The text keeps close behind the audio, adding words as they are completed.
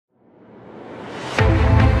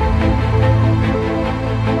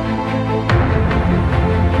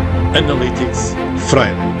Analytics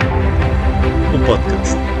Friday, um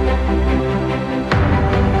podcast.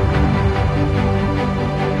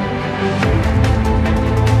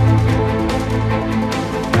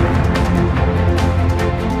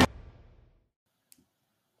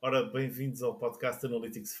 Ora, bem-vindos ao podcast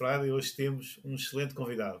Analytics Friday. Hoje temos um excelente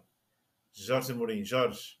convidado, Jorge Amorim.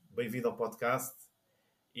 Jorge, bem-vindo ao podcast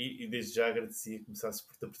e desde já agradecia que começasses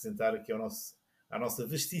por te apresentar aqui à nossa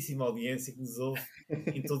vastíssima audiência que nos ouve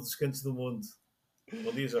em todos os cantos do mundo.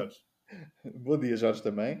 Bom dia, Jorge. Bom dia, Jorge,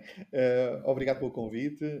 também. Obrigado pelo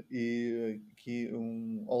convite e aqui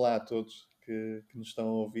um olá a todos que nos estão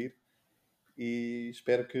a ouvir e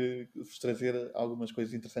espero que vos trazer algumas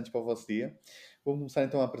coisas interessantes para o vosso dia. Vou começar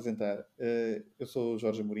então a apresentar. Eu sou o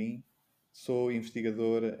Jorge Amorim, sou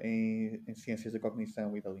investigador em Ciências da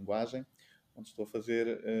Cognição e da Linguagem, onde estou a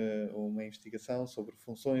fazer uma investigação sobre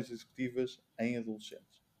funções executivas em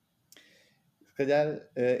adolescentes. Se calhar,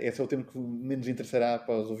 esse é o tema que menos interessará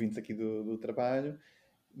para os ouvintes aqui do trabalho,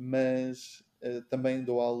 mas também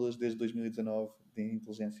dou aulas desde 2019 de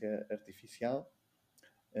Inteligência Artificial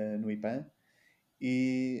no IPAM,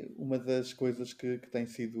 e uma das coisas que tem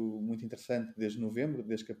sido muito interessante desde novembro,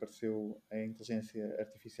 desde que apareceu a Inteligência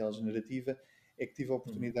Artificial Generativa, é que tive a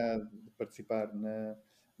oportunidade de participar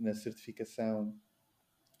na certificação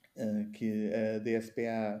que a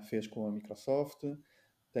DSPA fez com a Microsoft.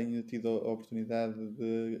 Tenho tido a oportunidade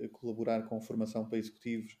de colaborar com formação para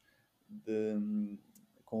executivos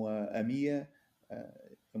com a MIA,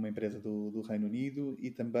 uma empresa do Reino Unido, e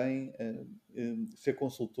também ser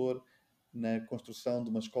consultor na construção de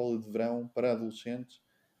uma escola de verão para adolescentes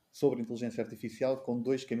sobre inteligência artificial, com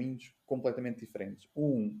dois caminhos completamente diferentes.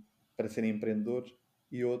 Um para serem empreendedores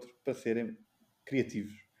e outro para serem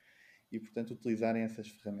criativos e, portanto, utilizarem essas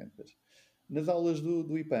ferramentas. Nas aulas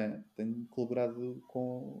do IPAM, tenho colaborado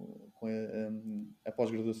com a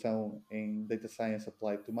pós-graduação em Data Science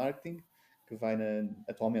Applied to Marketing, que vai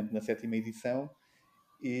atualmente na 7ª edição.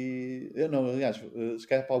 E, não, aliás, se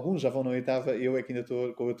calhar para alguns já vão na 8ª, eu é que ainda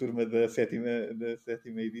estou com a turma da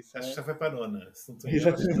 7ª edição. Acho que já foi para a 9ª, se não estou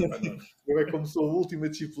enganado, acho que já foi para a 9ª. Eu é como sou a última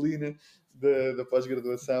disciplina da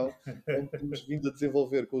pós-graduação, onde temos vindo a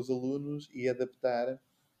desenvolver com os alunos e adaptar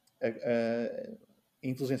a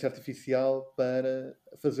inteligência artificial para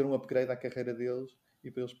fazer um upgrade à carreira deles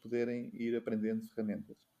e para eles poderem ir aprendendo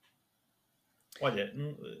ferramentas. Olha,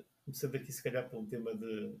 começando aqui se calhar pelo tema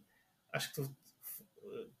de... Acho que tu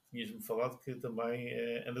tinhas-me falado que também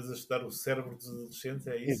andas a estudar o cérebro dos adolescentes,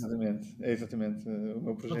 é isso? Exatamente. O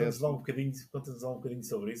meu projeto... Conta-nos lá um bocadinho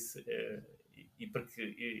sobre isso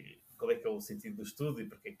qual é que é o sentido do estudo e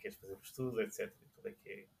para que é que queres fazer o estudo, etc. Qual é que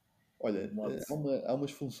é... Olha, há umas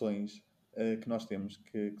funções que nós temos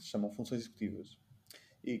que se chamam funções executivas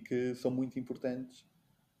e que são muito importantes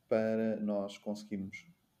para nós conseguirmos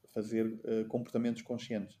fazer comportamentos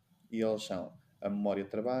conscientes. E elas são a memória de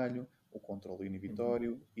trabalho, o controle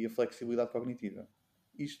inibitório e a flexibilidade cognitiva.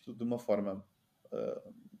 Isto, de uma forma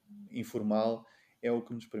informal, é o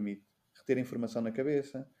que nos permite reter informação na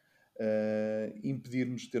cabeça,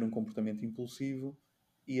 impedir-nos de ter um comportamento impulsivo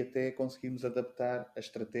e até conseguirmos adaptar as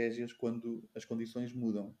estratégias quando as condições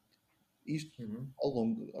mudam. Isto,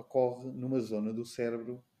 ocorre numa zona do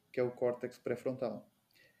cérebro que é o córtex pré-frontal.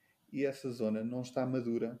 E essa zona não está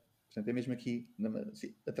madura, portanto, é mesmo aqui,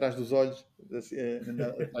 atrás dos olhos,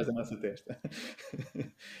 atrás da nossa testa.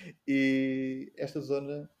 E esta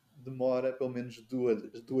zona demora pelo menos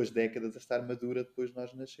duas décadas a estar madura depois de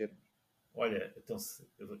nós nascermos. Olha,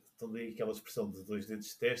 então daí aquela expressão de 2 dedos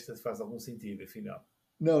de testa faz algum sentido, afinal.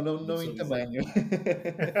 Não em tamanho.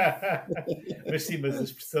 Mas sim, mas a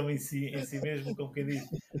expressão em si mesmo, como quem diz,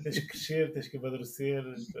 tens que crescer, tens que amadurecer.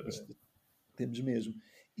 Temos mesmo.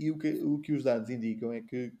 E o que os dados indicam é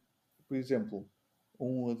que, por exemplo,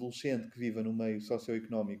 um adolescente que viva num meio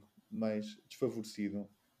socioeconómico mais desfavorecido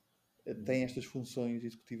tem estas funções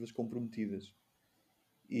executivas comprometidas.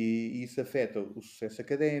 E isso afeta o sucesso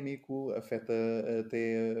académico, afeta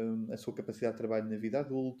até a sua capacidade de trabalho na vida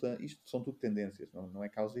adulta. Isto são tudo tendências, não é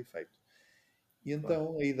causa e efeito. E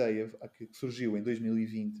então a ideia que surgiu em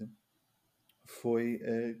 2020 foi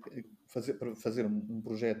fazer um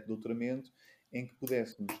projeto de doutoramento em que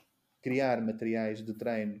pudéssemos criar materiais de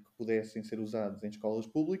treino que pudessem ser usados em escolas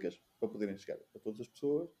públicas, para poderem chegar a todas as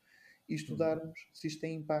pessoas, e estudarmos se isto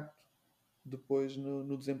tem impacto depois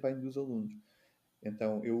no desempenho dos alunos.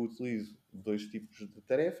 Então, eu utilizo 2 tipos de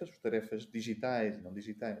tarefas digitais e não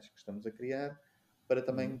digitais que estamos a criar, para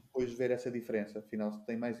também depois ver essa diferença. Afinal, se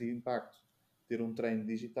tem mais impacto ter um treino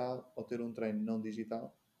digital ou ter um treino não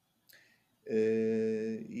digital.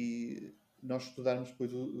 E nós estudarmos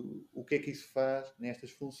depois o que é que isso faz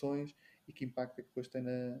nestas funções e que impacto é que depois tem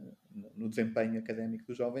no desempenho académico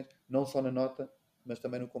dos jovens, não só na nota, mas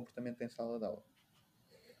também no comportamento em sala de aula.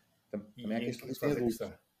 Também há E quem em que estude isto em fase é que adultos.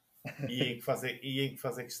 está? E em que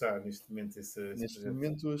fase é que está neste momento esse Neste projeto?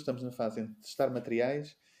 momento estamos na fase de testar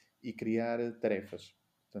materiais e criar tarefas.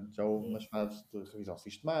 Portanto, já houve Boa. umas fases de revisão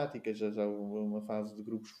sistemática, já houve uma fase de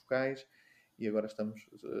grupos focais e agora estamos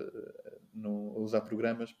a usar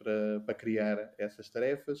programas para criar essas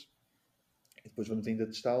tarefas e depois vamos ainda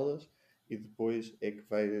testá-las e depois é que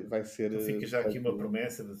vai ser Então fica já aqui uma feito.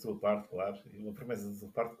 promessa da tua parte, claro, e uma promessa da tua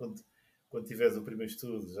parte quando tiveres o primeiro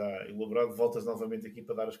estudo já elaborado, voltas novamente aqui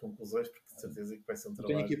para dar as conclusões, porque de certeza que vai ser um Eu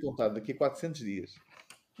tenho aqui trabalho. apontado daqui a 400 dias.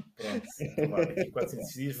 Pronto, então vá, daqui a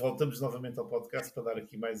 400 dias voltamos novamente ao podcast para dar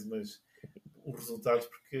aqui mais os resultados,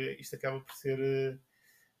 porque isto acaba por ser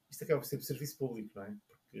de serviço público, não é?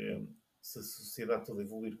 Porque se a sociedade toda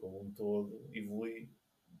evoluir como um todo, evolui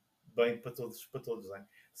bem para todos, não é?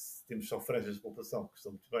 Se temos só franjas de população que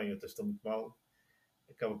estão muito bem e outras estão muito mal,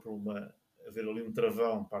 acaba por haver ali um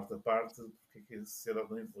travão parte a parte, porque é que a sociedade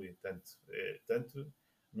não evolui tanto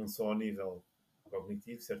não só ao nível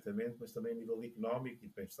cognitivo, certamente, mas também a nível económico e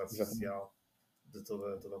de bem-estar Exatamente. social de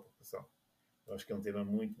toda a população. Eu acho que é um tema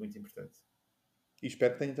muito, muito importante. E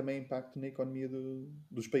espero que tenha também impacto na economia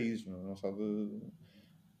dos países, não só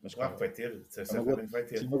mas Claro que claro, vai ter, é uma gota, certamente vai é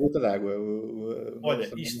ter. uma gota d'água. Nós Olha,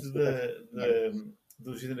 também isto mais.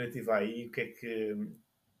 do generativo AI, o que é que,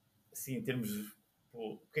 assim, em termos,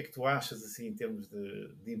 o que é que tu achas, assim, em termos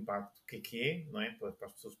de impacto? O que é, não é? Para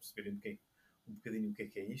as pessoas perceberem um bocadinho o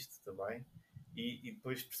que é isto também, e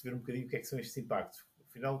depois perceber um bocadinho o que é que são estes impactos.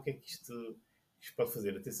 Afinal, o que é que isto pode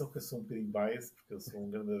fazer? Atenção que eu sou um bocadinho biased, porque eu sou um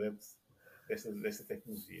grande adepto desta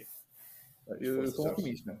tecnologia. Mas Eu força, sou um Jorge.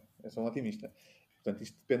 otimista. Eu sou um otimista. Portanto,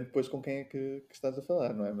 isto depende depois com quem é que estás a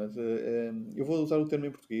falar, não é? Mas eu vou usar o termo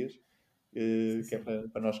em português, Sim, que é sim.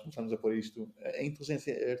 para nós começarmos a pôr isto. A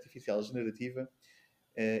inteligência artificial generativa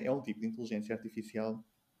é um tipo de inteligência artificial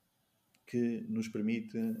que nos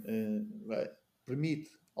permite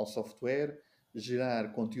ao software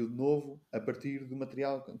gerar conteúdo novo a partir do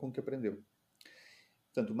material com que aprendeu.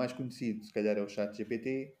 Portanto, o mais conhecido, se calhar, é o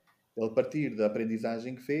ChatGPT. Ele, a partir da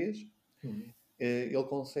aprendizagem que fez, Uhum. ele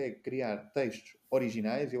consegue criar textos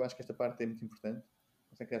originais. Eu acho que esta parte é muito importante.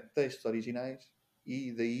 Consegue criar textos originais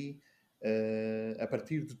e daí, a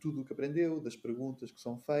partir de tudo o que aprendeu, das perguntas que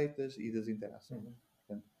são feitas e das interações. Uhum.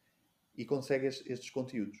 Portanto, e consegue estes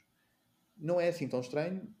conteúdos. Não é assim tão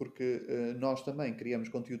estranho, porque nós também criamos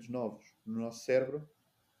conteúdos novos no nosso cérebro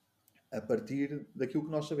a partir daquilo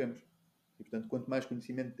que nós sabemos. E, portanto, quanto mais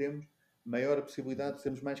conhecimento temos, maior a possibilidade de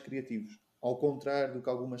sermos mais criativos. Ao contrário do que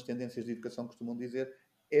algumas tendências de educação costumam dizer,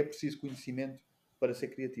 é preciso conhecimento para ser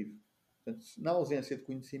criativo. Portanto, na ausência de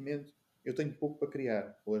conhecimento, eu tenho pouco para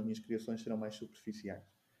criar, ou as minhas criações serão mais superficiais.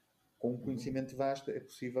 Com um Uhum. conhecimento vasto, é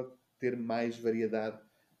possível ter mais variedade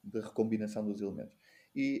de recombinação dos elementos.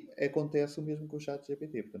 E acontece o mesmo com o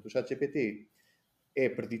ChatGPT. Portanto, o ChatGPT é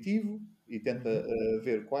preditivo e tenta Uhum.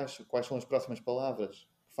 ver quais são as próximas palavras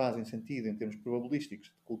que fazem sentido em termos probabilísticos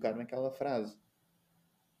de colocar naquela frase.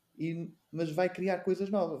 Mas vai criar coisas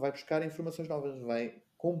novas, vai buscar informações novas, vai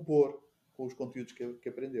compor com os conteúdos que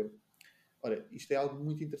aprendeu. Ora, isto é algo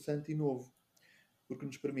muito interessante e novo, porque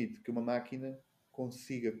nos permite que uma máquina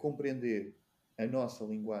consiga compreender a nossa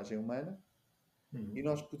linguagem humana e Uhum.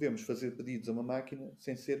 nós podemos fazer pedidos a uma máquina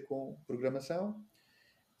sem ser com programação,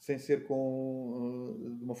 sem ser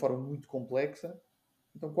de uma forma muito complexa.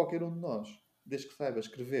 Então, qualquer um de nós, desde que saiba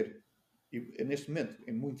escrever, e neste momento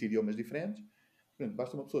em muitos idiomas diferentes, portanto,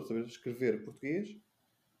 basta uma pessoa saber escrever português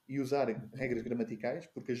e usar regras gramaticais,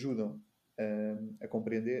 porque ajudam a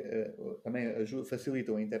compreender, também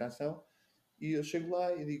facilitam a interação. E eu chego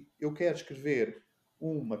lá e digo: eu quero escrever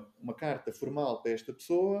uma carta formal para esta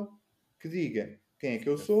pessoa que diga quem é que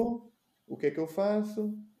eu sou, o que é que eu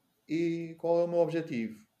faço e qual é o meu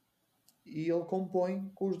objetivo. E ele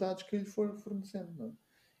compõe com os dados que lhe for fornecendo. Não é?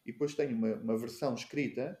 E depois tenho uma versão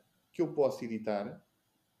escrita que eu posso editar.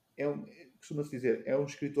 Costuma-se dizer, é um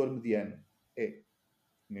escritor mediano. É.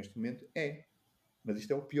 Neste momento, é. Mas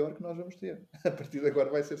isto é o pior que nós vamos ter. A partir de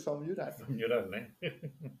agora vai ser só melhorar. Para melhorar, não é?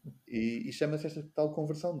 E chama-se esta tal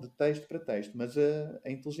conversão de texto para texto. Mas a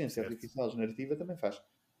inteligência Certo. artificial generativa também faz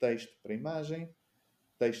texto para imagem,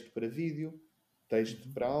 texto para vídeo, texto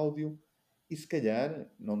Uhum. para áudio. E se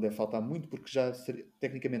calhar, não deve faltar muito, porque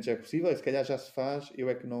tecnicamente já é possível, e se calhar já se faz, eu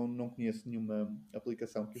é que não conheço nenhuma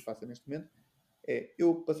aplicação que o faça neste momento, é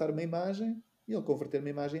eu passar uma imagem e ele converter uma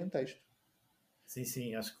imagem em texto. Sim,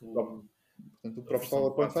 sim, acho que Portanto, o a próprio versão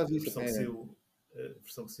PowerPoint 4, faz isso até. a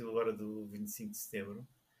versão que saiu agora do 25 de setembro,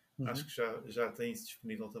 acho Uhum. que já tem isso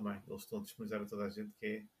disponível também. Eles estão a disponibilizar a toda a gente, que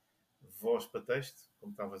é voz para texto,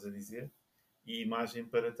 como estavas a dizer, e imagem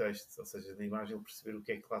para texto. Ou seja, da imagem ele perceber o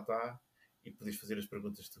que é que lá está e podes fazer as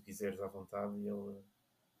perguntas que tu quiseres à vontade e ele...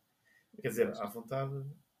 Quer dizer, à vontade,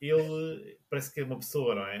 ele parece que é uma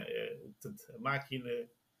pessoa, não é? Portanto, a máquina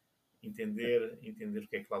entender o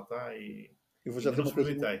que é que lá está e Eu vou já ainda dizer não uma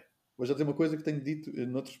coisa, experimentei. vou já dizer uma coisa que tenho dito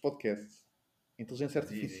noutros podcasts. Inteligência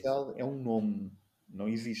Diz. artificial é um nome, não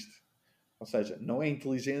existe. Ou seja, não é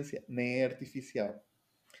inteligência nem é artificial.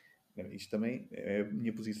 Isto também é a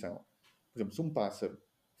minha posição. Por exemplo, se um pássaro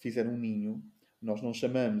fizer um ninho, nós não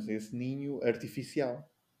chamamos esse ninho artificial.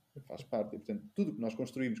 Faz parte. E, portanto, tudo o que nós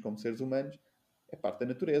construímos como seres humanos é parte da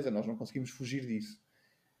natureza. Nós não conseguimos fugir disso.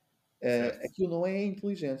 Certo, Aquilo não é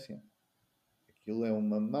inteligência. Aquilo é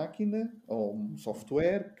uma máquina ou um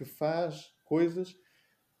software que faz coisas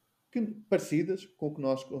parecidas com o que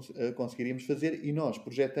nós conseguiríamos fazer e nós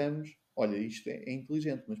projetamos, olha, isto é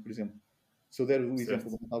inteligente, mas, por exemplo, se eu der o exemplo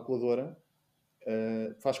certo, de uma calculadora,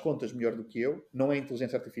 faz contas melhor do que eu, não é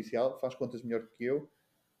inteligência artificial, faz contas melhor do que eu,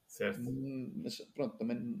 certo. mas pronto,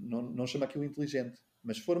 também não chama aquilo inteligente.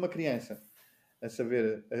 Mas se for uma criança a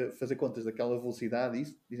saber a fazer contas daquela velocidade,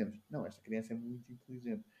 isso, dizemos, não, esta criança é muito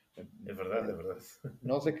inteligente. É verdade, é verdade.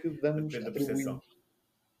 Nós é que damos, Depende da percepção.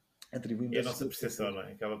 atribuímos É a essas nossa percepção, características.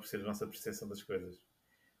 não é? Acaba por ser a nossa percepção das coisas.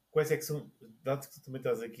 Quais é que são, dado que tu também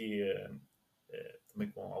estás aqui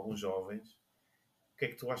também com alguns jovens, o que é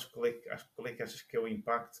que tu achas, qual é que achas que é o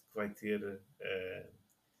impacto que vai ter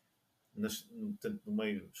tanto no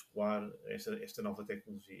meio escolar esta nova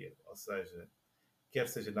tecnologia? Ou seja, quer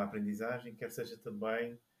seja na aprendizagem, quer seja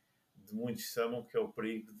também de muitos chamam que é o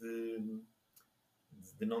perigo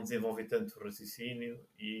de não desenvolver tanto o raciocínio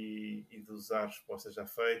e de usar respostas já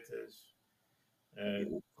feitas.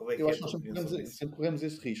 Qual é Eu que é acho a que nós tua opinião sobre isso? sempre corremos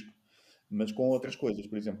esse risco, mas com outras Certo? coisas.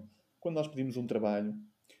 Por exemplo, quando nós pedimos um trabalho,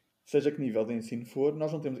 seja que nível de ensino for,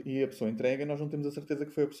 nós não temos, e a pessoa entrega, nós não temos a certeza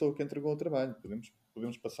que foi a pessoa que entregou o trabalho.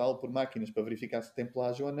 Podemos passá-lo por máquinas para verificar se tem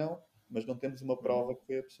plágio ou não, mas não temos uma Uhum. prova que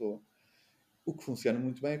foi a pessoa. O que funciona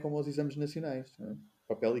muito bem é como os exames nacionais, não é?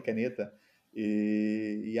 Papel e caneta.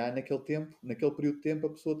 E há naquele tempo, naquele período de tempo, a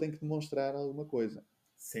pessoa tem que demonstrar alguma coisa.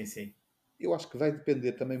 Sim, sim. Eu acho que vai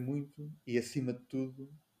depender também muito, e acima de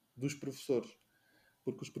tudo, dos professores.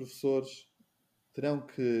 Porque os professores terão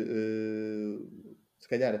que, se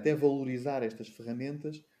calhar, até valorizar estas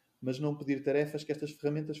ferramentas, mas não pedir tarefas que estas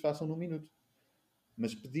ferramentas façam num minuto.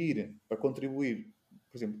 Mas pedir para contribuir,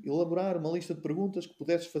 por exemplo, elaborar uma lista de perguntas que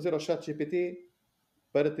pudesses fazer ao chat GPT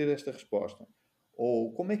para ter esta resposta.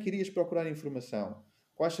 Ou como é que irias procurar informação?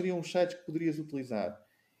 Quais seriam os sites que poderias utilizar?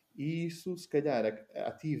 E isso, se calhar,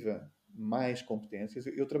 ativa mais competências.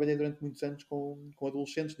 Eu trabalhei durante muitos anos com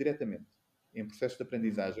adolescentes diretamente, em processos de Uhum.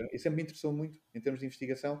 aprendizagem. E sempre me interessou muito, em termos de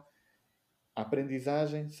investigação, a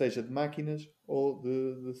aprendizagem, seja de máquinas ou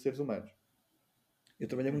de seres humanos. Eu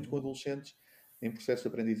trabalhei muito com Uhum. adolescentes em processos de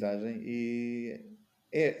aprendizagem e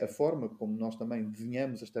é a forma como nós também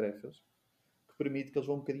desenhamos as tarefas que permite que eles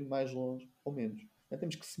vão um bocadinho mais longe ou menos. Então,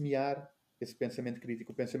 temos que semear esse pensamento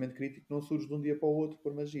crítico. O pensamento crítico não surge de um dia para o outro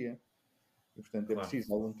por magia. E, portanto, é Claro.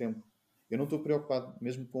 preciso algum tempo. Eu não estou preocupado,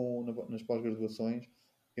 mesmo nas pós-graduações,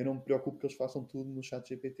 eu não me preocupo que eles façam tudo no chat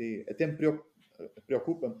GPT. Até me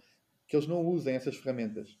preocupa-me que eles não usem essas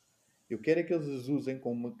ferramentas. Eu quero é que eles as usem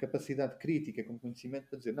com uma capacidade crítica, com conhecimento,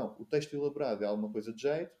 para dizer, não, o texto elaborado é alguma coisa de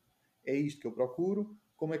jeito, é isto que eu procuro,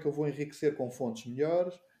 como é que eu vou enriquecer com fontes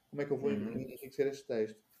melhores, como é que eu vou Uhum. enriquecer este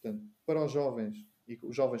texto. Portanto, para os jovens, e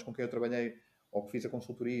os jovens com quem eu trabalhei, ou que fiz a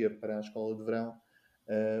consultoria para a escola de verão,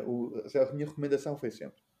 a minha recomendação foi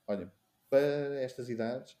sempre: olha, para estas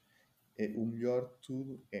idades, o melhor de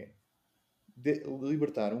tudo é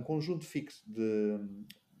libertar um conjunto fixo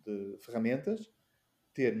de ferramentas,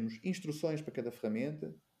 termos instruções para cada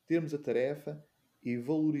ferramenta, termos a tarefa e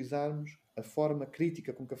valorizarmos a forma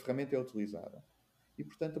crítica com que a ferramenta é utilizada. E,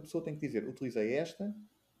 portanto, a pessoa tem que dizer: utilizei esta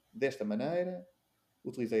desta maneira,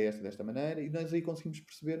 utilizei esta desta maneira, e nós aí conseguimos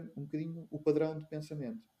perceber um bocadinho o padrão de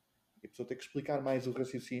pensamento. E a pessoa tem que explicar mais o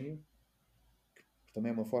raciocínio, que também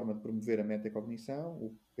é uma forma de promover a metacognição,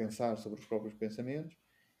 o pensar sobre os próprios pensamentos,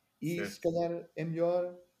 e se Certo. calhar é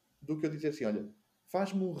melhor do que eu dizer assim: olha,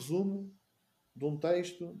 faz-me um resumo de um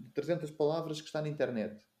texto de 300 palavras que está na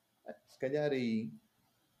internet. Se calhar aí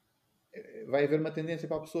vai haver uma tendência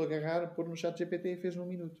para a pessoa agarrar, pôr no chat GPT e fez num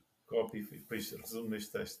minuto. Copy e depois resumo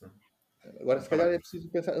neste texto, não? Agora, Um se calhar é parágrafo. preciso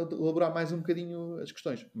pensar, elaborar mais um bocadinho as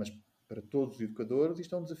questões. Mas para todos os educadores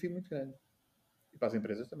isto é um desafio muito grande. E para as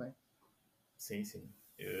empresas também. Sim, sim.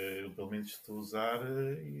 Eu, pelo menos, estou a usar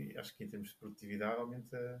e acho que em termos de produtividade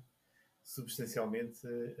aumenta substancialmente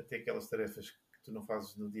até aquelas tarefas que tu não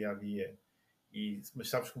fazes no dia a dia, mas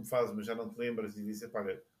sabes como fazes, mas já não te lembras e dizes, pá,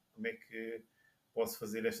 como é que posso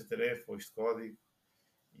fazer esta tarefa ou este código.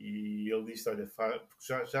 E ele disse, olha, porque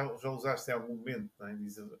já usaste em algum momento, não é?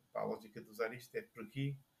 Diz, a lógica de usar isto é por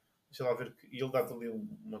aqui, deixa lá ver, e ele dá-te ali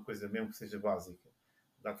uma coisa mesmo que seja básica,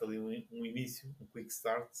 dá-te ali um início, um quick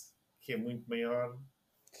start, que é muito maior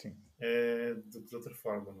Sim. Do que de outra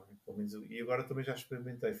forma, não é? Pelo menos e agora também já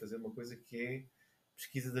experimentei fazer uma coisa que é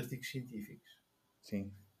pesquisa de artigos científicos.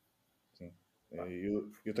 Sim. Sim. Pá, Eu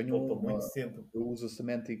tenho poupa muito tempo. eu uso a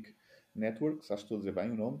Semantic Networks, acho que estou a dizer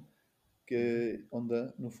bem o nome,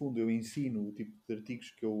 onde, no fundo, eu ensino o tipo de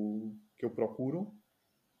artigos que eu procuro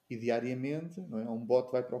e diariamente, não é? Um bot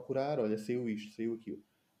vai procurar, olha, saiu isto, saiu aquilo.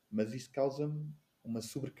 Mas isto causa-me uma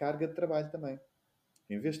sobrecarga de trabalho também.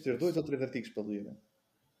 Em vez de ter Pois, 2 ou 3 artigos para ler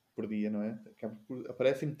por dia, não é?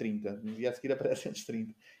 Aparecem-me 30, no dia a seguir aparecem-nos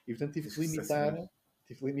 30. E portanto tive tens que que limitar,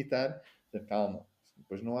 selecionar. dizer, calma,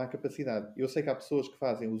 depois não há capacidade. Eu sei que há pessoas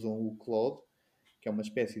que usam o Claude, que é uma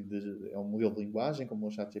espécie é um modelo de linguagem, como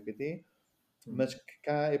o ChatGPT, mas que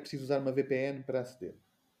cá é preciso usar uma VPN para aceder.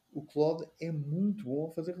 O Claude é muito bom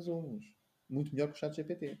a fazer resumos. Muito melhor que o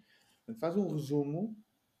ChatGPT. Portanto, faz um resumo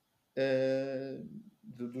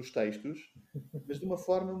dos textos, mas de uma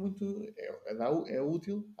forma muito. É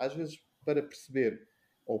útil, às vezes, para perceber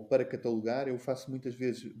ou para catalogar. Eu faço muitas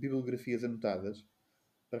vezes bibliografias anotadas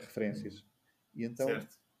para referências. E então,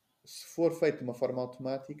 Certo. se for feito de uma forma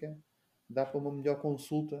automática, dá para uma melhor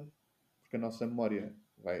consulta, porque a nossa memória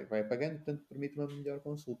vai apagando, portanto, permite uma melhor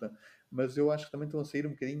consulta. Mas eu acho que também estão a sair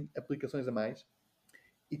um bocadinho aplicações a mais.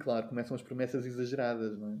 E claro, começam as promessas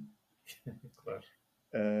exageradas, não é? Claro.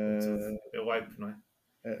 Como tudo. Uh, É o hype, não é?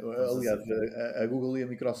 Estamos a Aliás, ser. a Google e a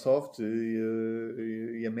Microsoft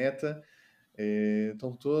e a Meta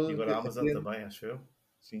estão E todos agora a a Amazon querer. também, acho eu.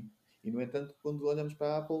 Sim. E, no entanto, quando olhamos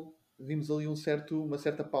para a Apple, vimos ali uma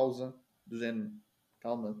certa pausa do género.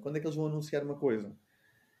 Calma, quando é que eles vão anunciar uma coisa?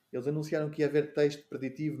 Eles anunciaram que ia haver texto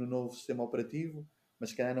preditivo no novo sistema operativo, mas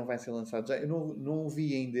se calhar não vai ser lançado já. Eu não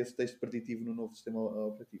vi ainda esse texto preditivo no novo sistema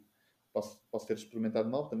operativo. Posso ter experimentado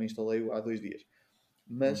mal, também instalei-o há 2 dias.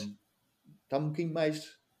 Mas Uhum. está um bocadinho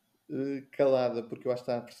mais calada, porque eu acho que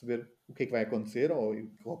está a perceber o que é que vai acontecer, ou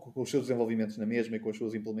com os seus desenvolvimentos na mesma e com as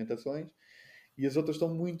suas implementações, e as outras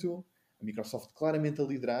estão muito. A Microsoft claramente a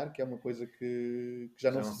liderar, que é uma coisa que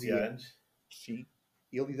já não Já não se se via, há antes. sim,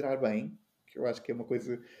 e a liderar bem, que eu acho que é uma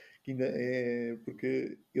coisa que ainda é.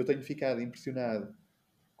 Porque eu tenho ficado impressionado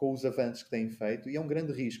com os avanços que têm feito, e é um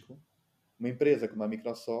grande risco uma empresa como a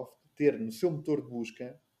Microsoft ter no seu motor de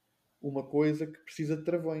busca uma coisa que precisa de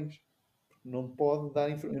travões. Não pode dar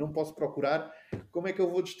eu não posso procurar como é que eu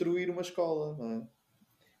vou destruir uma escola, não é?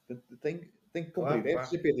 Portanto, tem que cumprir Claro, claro.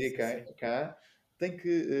 RGPD Sim, sim. cá tem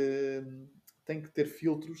tem que ter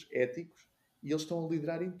filtros éticos e eles estão a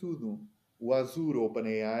liderar em tudo. O Azure ou o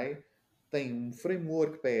OpenAI tem um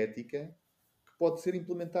framework para a ética que pode ser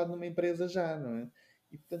implementado numa empresa já, não é?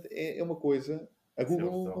 E portanto é uma coisa. A Isso é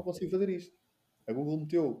Google não brutal. consegue fazer isto. A Google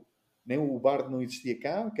meteu. Nem o Bard não existia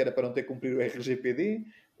cá, que era para não ter que cumprir o RGPD,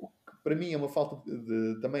 o que para mim é uma falta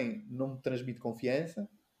também não me transmite confiança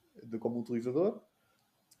como utilizador.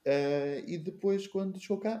 E depois, quando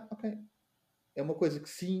chegou cá, ok, é uma coisa que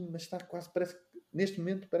sim, mas está quase, parece que, neste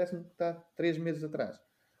momento, parece-me que está 3 meses atrás,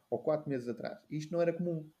 ou 4 meses atrás. E isto não era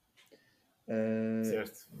comum. Uh,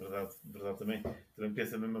 Certo, verdade, verdade também. Também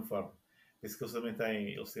penso da mesma forma. Penso que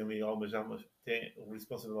eles têm ali algumas já, mas o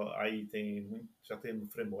Responsible AI tem muito, já tem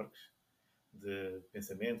frameworks de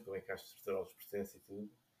pensamento, como é que has de estruturar os processos e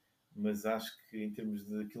tudo, mas acho que em termos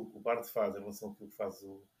daquilo que o Bard faz em relação àquilo que faz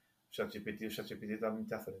o ChatGPT está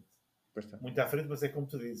muito à frente. pois está. Muito à frente, mas é como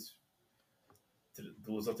tu dizes,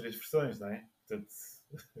 2 ou 3 versões, não é? Portanto,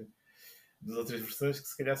 2 ou 3 versões que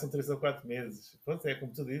se calhar são 3 ou 4 meses. Pronto, é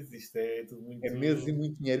como tu dizes, isto é tudo É meses e muito.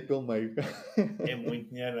 muito dinheiro pelo meio. É muito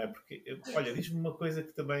dinheiro, não é? Porque, olha, diz-me uma coisa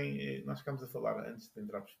que também nós ficámos a falar antes de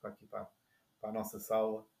entrarmos para aqui para a nossa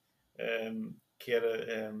sala, que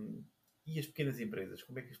era. E as pequenas empresas?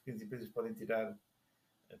 Como é que as pequenas empresas podem tirar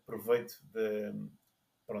proveito de.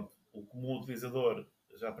 Pronto, o comum utilizador,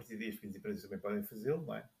 já a partir daí as pequenas empresas também podem fazê-lo,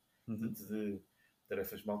 não é? Uhum. De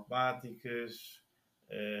tarefas matemáticas,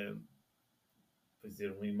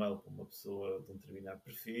 fazer um e-mail para uma pessoa de um determinado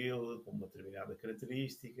perfil, com uma determinada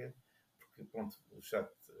característica, porque pronto, o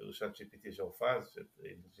chat GPT já o faz, a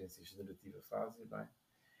inteligência generativa faz, não é?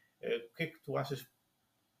 O que é que tu achas?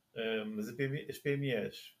 Mas as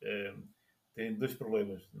PMEs têm 2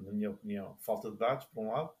 problemas, na minha opinião. Falta de dados, por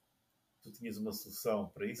um lado, tu tinhas uma solução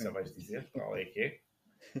para isso, já vais dizer qual é que é.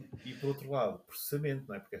 E por outro lado, processamento,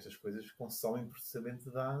 não é? Porque estas coisas consomem processamento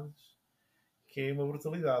de dados que é uma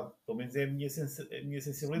brutalidade. Pelo menos é a minha Sim.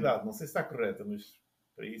 sensibilidade. Não sei se está correta, mas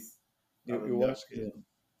para isso, Eu, nada eu melhor acho que que.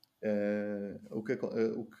 O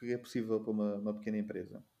que é possível para uma pequena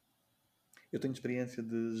empresa? Eu tenho experiência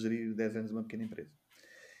de gerir 10 anos uma pequena empresa.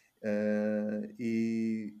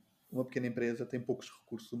 E uma pequena empresa tem poucos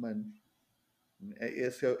recursos humanos.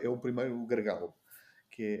 Esse é o primeiro gargalo,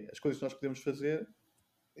 que é as coisas que nós podemos fazer.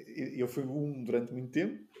 Eu fui durante muito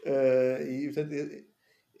tempo, e portanto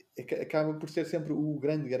acaba por ser sempre o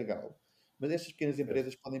grande gargalo. Mas estas pequenas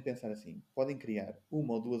empresas podem pensar assim, podem criar 1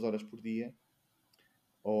 ou 2 horas por dia,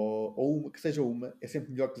 ou uma, que seja uma, é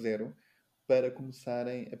sempre melhor que zero, para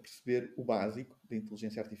começarem a perceber o básico da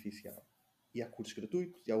inteligência artificial. E há cursos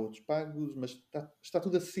gratuitos, e há outros pagos, mas está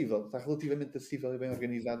tudo acessível, está relativamente acessível e bem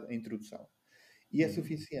organizado a introdução. E é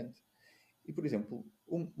suficiente. E, por exemplo,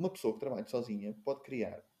 uma pessoa que trabalha sozinha pode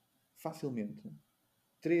criar facilmente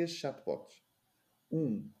 3 chatbots.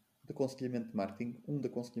 Um de aconselhamento de marketing, um de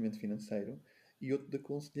aconselhamento financeiro e outro de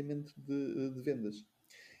aconselhamento de vendas.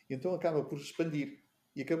 Então acaba por expandir.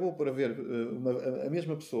 E acabou por haver a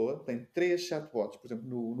mesma pessoa, tem 3 chatbots, por exemplo,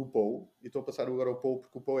 no Poe, e estou a passar agora ao Poe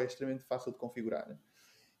porque o Poe é extremamente fácil de configurar.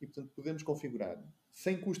 E, portanto, podemos configurar,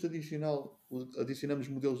 sem custo adicional, adicionamos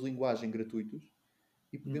modelos de linguagem gratuitos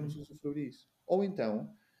e podemos usufruir isso. Ou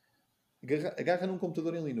então, agarra num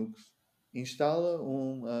computador em Linux, instala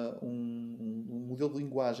um modelo de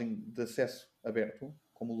linguagem de acesso aberto,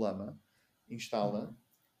 como o Llama, instala,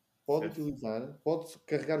 pode utilizar, pode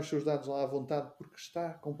carregar os seus dados lá à vontade porque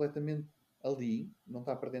está completamente ali, não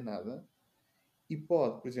está a perder nada, e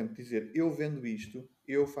pode, por exemplo, dizer, eu vendo isto,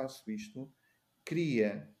 eu faço isto,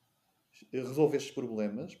 resolve estes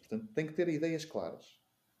problemas, portanto, tem que ter ideias claras.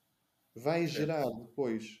 Vai gerar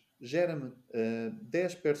depois, gera-me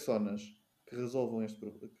 10 personas que resolvam este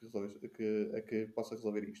problema, que possa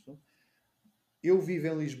resolver isto. Eu vivo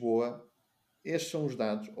em Lisboa, estes são os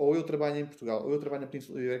dados, ou eu trabalho em Portugal, ou eu trabalho na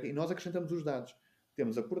Península Ibérica, e nós acrescentamos os dados.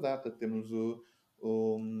 Temos a por data, temos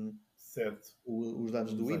os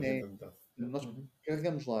dados do INE. Nós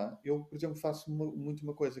carregamos lá. Eu, por exemplo, faço muito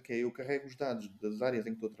uma coisa, que é eu carrego os dados das áreas em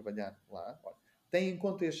que estou a trabalhar lá. Olha, tem em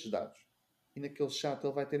conta estes dados. E naquele chat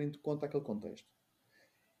ele vai ter em conta aquele contexto.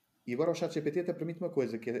 E agora o chat GPT até permite uma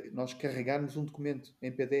coisa, que é nós carregarmos um documento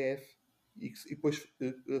em PDF e depois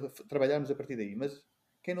trabalharmos a partir daí. Mas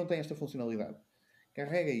quem não tem esta funcionalidade,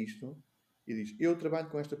 carrega isto e diz, eu trabalho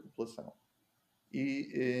com esta população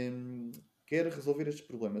e quero resolver estes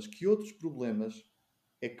problemas. Que outros problemas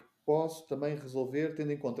é que posso também resolver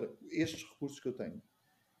tendo em conta estes recursos que eu tenho?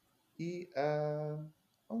 E há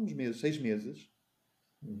uns meses, 6 meses,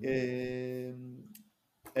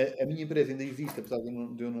 a minha empresa ainda existe, apesar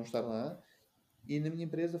de eu não estar lá, e na minha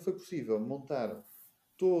empresa foi possível montar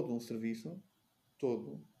todo um serviço,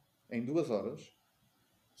 todo, em 2 horas,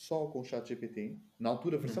 só com o chat GPT, na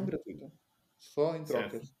altura versão gratuita, só em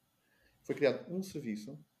trocas. Foi criado um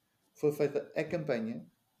serviço, foi feita a campanha,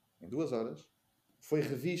 em 2 horas, foi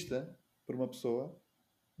revista por uma pessoa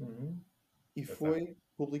e foi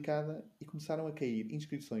publicada e começaram a cair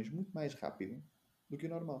inscrições muito mais rápido do que o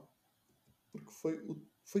normal. Porque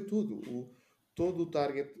foi tudo. Todo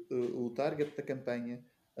o target da campanha,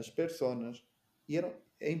 as personas, e a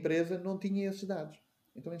empresa não tinha esses dados.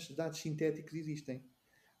 Então estes dados sintéticos existem.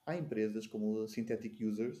 Há empresas como a Synthetic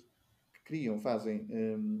Users que fazem,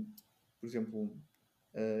 por exemplo,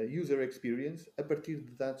 user experience a partir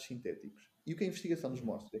de dados sintéticos. E o que a investigação nos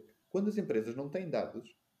mostra é que quando as empresas não têm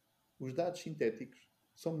dados, os dados sintéticos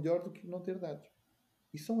são melhor do que não ter dados.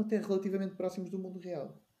 E são até relativamente próximos do mundo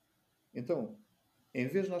real. Então, em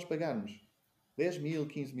vez de nós pagarmos 10 mil,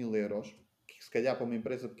 15 mil euros, que se calhar para uma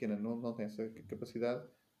empresa pequena não tem essa capacidade,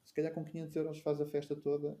 se calhar com 500 euros faz a festa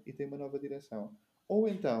toda e tem uma nova direção. Ou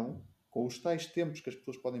então, com os tais tempos que as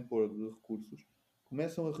pessoas podem pôr de recursos,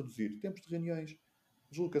 começam a reduzir tempos de reuniões,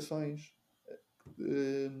 deslocações,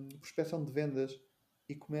 prospecção de vendas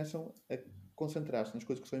e começam a concentrar-se nas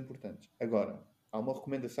coisas que são importantes. Agora, há uma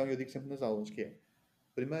recomendação, e eu digo sempre nas aulas, que é,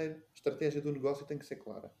 primeiro, a estratégia do negócio tem que ser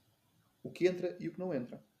clara. O que entra e o que não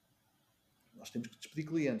entra. Nós temos que despedir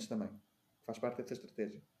clientes também, que faz parte dessa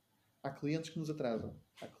estratégia. Há clientes que nos atrasam.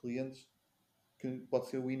 Há clientes que pode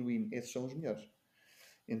ser win-win. Esses são os melhores.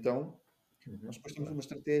 Então, nós depois temos uma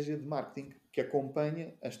estratégia de marketing que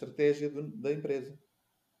acompanha a estratégia da empresa.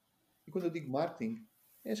 E quando eu digo marketing,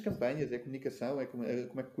 é as campanhas, é a comunicação, é como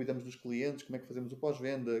é que cuidamos dos clientes, como é que fazemos o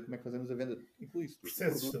pós-venda, como é que fazemos a venda. Inclui isso tudo.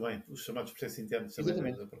 Processos também, os chamados processos internos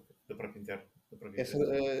também da própria interna.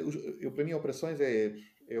 Para mim, operações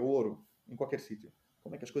é ouro em qualquer sítio.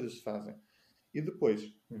 Como é que as coisas se fazem? E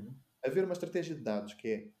depois, haver uma estratégia de dados, que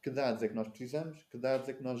é que dados é que nós precisamos, que dados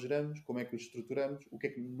é que nós geramos, como é que os estruturamos, o que é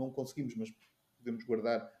que não conseguimos, mas podemos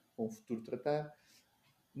guardar para um futuro tratar,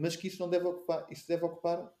 mas que isso não deve ocupar, isso deve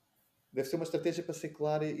ocupar Deve ser uma estratégia para ser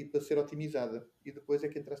clara e para ser otimizada. E depois é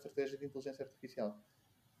que entra a estratégia de inteligência artificial.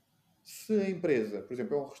 Se a empresa, por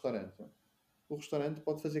exemplo, é um restaurante, o restaurante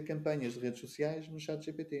pode fazer campanhas de redes sociais no chat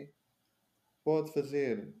GPT. Pode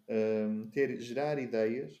fazer, gerar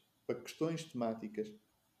ideias para questões temáticas,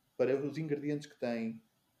 para os ingredientes que tem.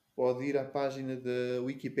 Pode ir à página da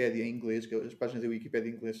Wikipédia em inglês, que as páginas da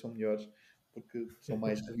Wikipédia em inglês são melhores, porque são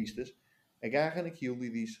mais revistas. Agarra naquilo e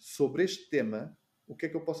diz, sobre este tema, o que é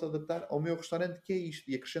que eu posso adaptar ao meu restaurante, que é isto,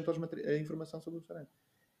 e acrescenta a informação sobre o restaurante.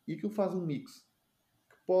 E aquilo faz um mix,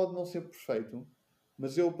 que pode não ser perfeito,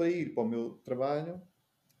 mas eu, para ir para o meu trabalho,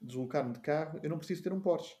 deslocar-me de carro, eu não preciso ter um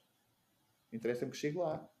Porsche. Interessa-me que chegue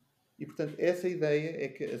lá. E, portanto, essa ideia é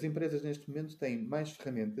que as empresas, neste momento, têm mais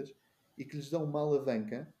ferramentas e que lhes dão uma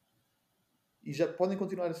alavanca e já podem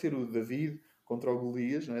continuar a ser o David contra o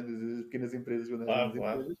Golias, não é? Das pequenas empresas e das Claro, grandes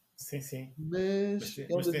claro. empresas, Sim, sim. mas é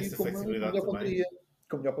um Mas tem David essa com uma flexibilidade melhor também. pontaria.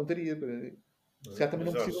 Com melhor pontaria. Se calhar também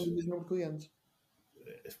Mas não precisam Jorge, do mesmo número de clientes.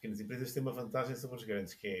 as pequenas empresas têm uma vantagem sobre as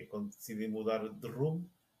grandes, que é quando decidem mudar de rumo,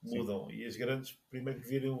 Sim, mudam. E as grandes, primeiro que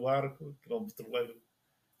virem o barco, que é um petroleiro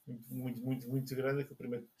muito grande, que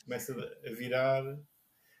primeiro começa a virar,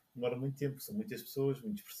 demora muito tempo. São muitas pessoas,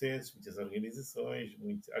 muitos processos, muitas organizações,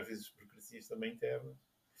 às vezes burocracias também internas.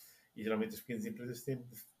 E geralmente as pequenas empresas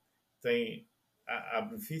há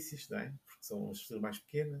benefícios, não é? Porque são uma estrutura mais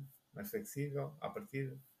pequena, mais flexível, à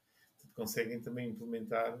partida. Portanto, conseguem também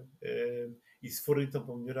implementar. E se for então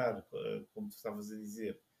para melhorar, como tu estavas a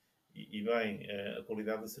dizer, e bem, a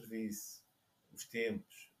qualidade do serviço, os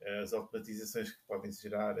tempos, as automatizações que podem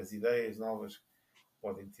gerar, as ideias novas que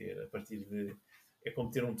podem ter a partir de. É como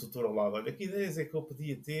ter um tutor ao lado. Olha, que ideias é que eu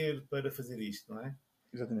podia ter para fazer isto, não é?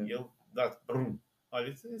 E exatamente. ele dá-te, brum,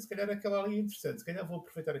 olha, se calhar aquela ali é interessante, se calhar vou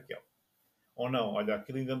aproveitar aquela. Ou não, olha,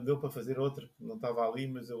 aquilo ainda me deu para fazer outra que não estava ali,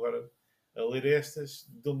 mas agora a ler estas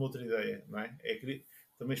deu-me outra ideia, não é?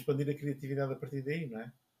 Também expandir a criatividade a partir daí, não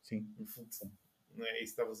é? Sim. No fundo, não é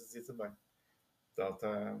isso que estavas a dizer também.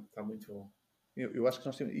 Está muito bom. Eu acho que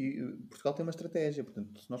nós temos. E Portugal tem uma estratégia.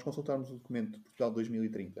 Portanto, se nós consultarmos o documento de Portugal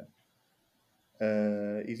 2030,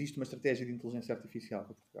 existe uma estratégia de inteligência artificial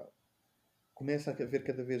para Portugal. Começa a haver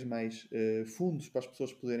cada vez mais fundos para as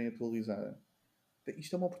pessoas poderem atualizar.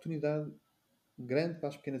 Isto é uma oportunidade grande para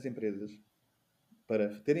as pequenas empresas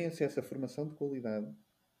para terem acesso a formação de qualidade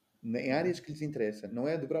em áreas que lhes interessam. Não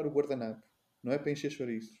é dobrar o guardanapo, não é para encher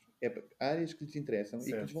chouriços. É para áreas que lhes interessam e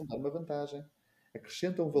que lhes Certo. vão dar uma vantagem,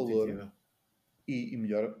 acrescentam valor Competitiva. e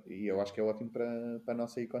melhor. E eu acho que é ótimo para a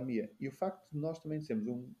nossa economia. E o facto de nós também sermos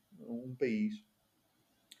um país.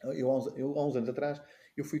 Há uns anos atrás,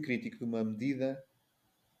 eu fui crítico de uma medida,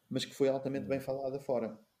 mas que foi altamente bem falada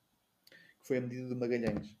fora, que foi a medida do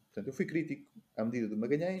Magalhães. Portanto, eu fui crítico à medida do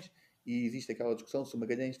Magalhães e existe aquela discussão se o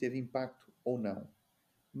Magalhães teve impacto ou não.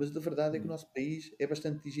 Mas a verdade é que o nosso país é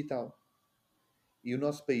bastante digital. E o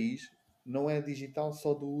nosso país não é digital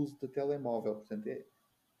só do uso da telemóvel. Portanto,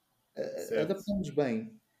 Certo. adaptamos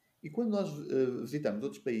bem. E quando nós visitamos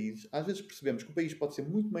outros países, às vezes percebemos que o país pode ser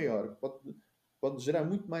muito maior, pode gerar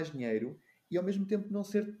muito mais dinheiro e ao mesmo tempo não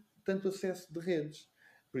ser tanto acesso de redes.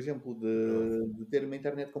 Por exemplo, Verdade. de ter uma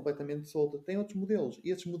internet completamente solta. Tem outros modelos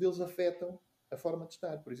e esses modelos afetam a forma de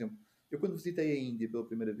estar. Por exemplo, eu quando visitei a Índia pela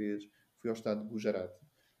primeira vez, fui ao estado de Gujarat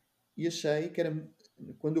e achei que era.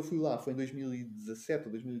 Quando eu fui lá, foi em 2017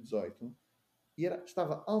 ou 2018, e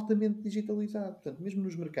estava altamente digitalizado. Portanto, mesmo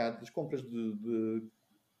nos mercados, as compras de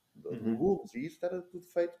Uhum. legumes e isso era tudo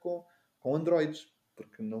feito com Androids,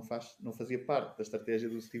 porque não fazia parte da estratégia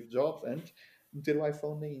do Steve Jobs antes meter o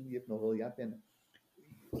iPhone na Índia, porque não valia a pena.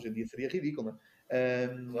 Hoje em dia seria ridículo, não é?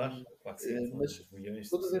 Claro, claro que sim. São Mas milhões de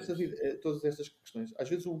pessoas. todas estas questões, às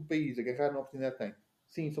vezes um país agarrar na oportunidade que tem.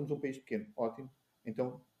 Sim, somos um país pequeno, ótimo.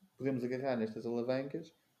 Então podemos agarrar nestas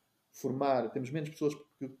alavancas, formar, temos menos pessoas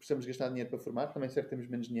porque precisamos gastar dinheiro para formar, também certo que temos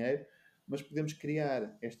menos dinheiro, mas podemos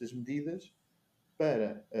criar estas medidas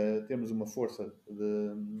para termos uma força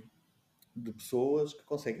de pessoas que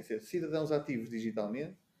conseguem ser cidadãos ativos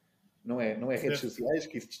digitalmente, não é redes Certo. sociais,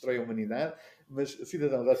 que isso destrói a humanidade, mas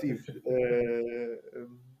cidadãos ativos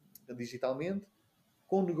digitalmente,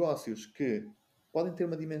 com negócios que podem ter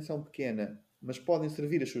uma dimensão pequena, mas podem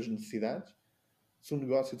servir as suas necessidades. Se um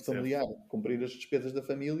negócio de Certo. familiar cumprir as despesas da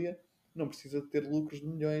família, não precisa de ter lucros de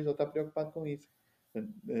milhões ou estar preocupado com isso.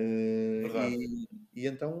 Portanto, Verdade. e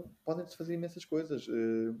então podem-se fazer imensas coisas.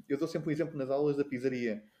 Eu dou sempre um exemplo nas aulas da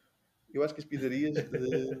pizzaria. Eu acho que as pizzarias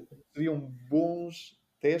seriam bons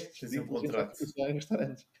testes de Tens um inteligência contrato. artificial em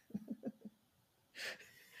restaurantes.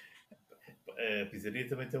 A pizzaria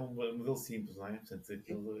também tem um modelo simples, não é? Portanto,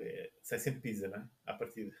 sai sempre pizza, não é? À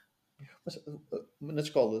partida. Mas nas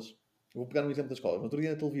escolas, Vou pegar um exemplo da escola. No outro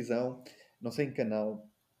dia na televisão, não sei em que canal,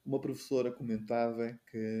 uma professora comentava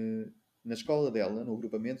que na escola dela, no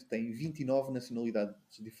agrupamento, tem 29 nacionalidades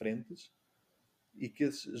diferentes e que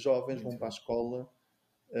esses jovens vão Muito para a bem. escola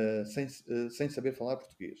sem saber falar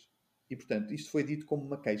português. E, portanto, isto foi dito como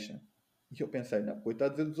uma queixa. E eu pensei, não,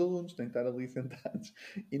 coitados dos alunos, têm que estar ali sentados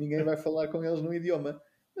e ninguém vai falar com eles no idioma.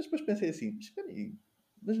 Mas depois pensei assim, espera aí,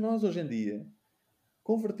 mas nós hoje em dia,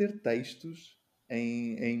 converter textos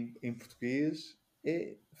em português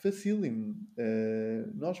é facílimo.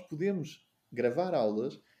 Nós podemos gravar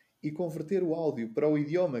aulas e converter o áudio para o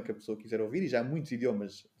idioma que a pessoa quiser ouvir, e já há muitos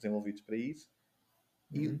idiomas desenvolvidos para isso,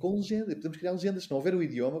 e Uhum. com legenda. Podemos criar legendas. Se não houver o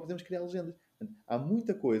idioma, podemos criar legendas. Portanto, há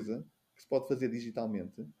muita coisa que se pode fazer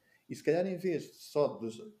digitalmente e se calhar em vez só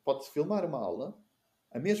de... Pode-se filmar uma aula,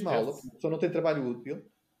 a mesma aula, Certo? porque a pessoa não tem trabalho útil,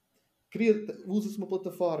 usa-se uma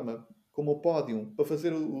plataforma como o Podium para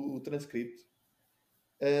fazer o transcript,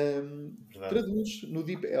 Verdade. traduz no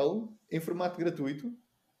DeepL em formato gratuito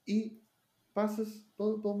e passa-se para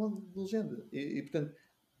uma legenda. Portanto,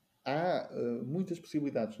 há muitas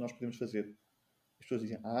possibilidades que nós podemos fazer. As pessoas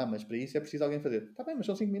dizem, mas para isso é preciso alguém fazer. Está bem, mas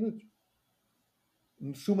são 5 minutos.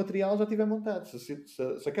 Se o material já estiver montado, se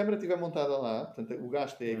a câmera estiver montada lá, portanto, o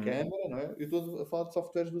gasto é a Uhum. câmera, não é? Eu estou a falar de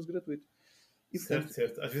softwares de uso gratuito. E, Certo, portanto,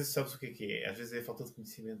 certo. Às vezes sabes o que é? Às vezes é a falta de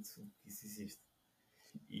conhecimento que isso existe.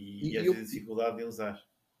 E e às eu, vezes a dificuldade em usar.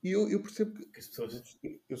 eu percebo que Que as pessoas.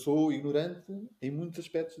 eu sou ignorante em muitos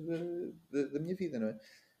aspectos da minha vida, não é?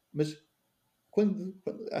 Mas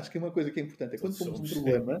acho que é uma coisa que é importante, é quando Todos temos um somos.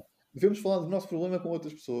 problema, devemos falar do nosso problema com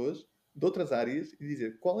outras pessoas, de outras áreas, e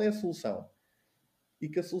dizer qual é a solução. E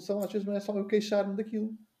que a solução às vezes não é só eu queixar-me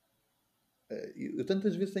daquilo. Eu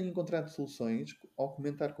tantas vezes tenho encontrado soluções ao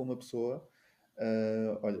comentar com uma pessoa.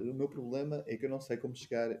 Olha, o meu problema é que eu não sei como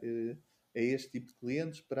chegar a este tipo de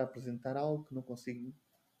clientes para apresentar algo que não consigo.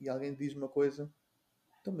 E alguém diz uma coisa,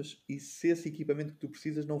 então, mas e se esse equipamento que tu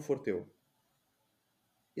precisas não for teu?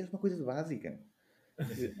 E é uma coisa básica.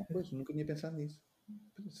 Pois, nunca tinha pensado nisso.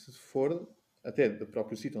 Se for até do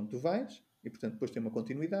próprio sítio onde tu vais, e portanto depois tem uma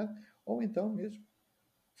continuidade, ou então mesmo,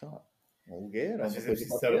 sei lá, um aluguer ou Às uma vezes é coisa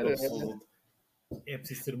preciso estar qualquer. uma pessoa é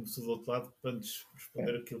preciso ter uma pessoa do outro lado para nos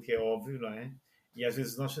responder É. aquilo que é óbvio, não é? E às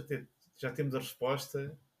vezes nós até já temos a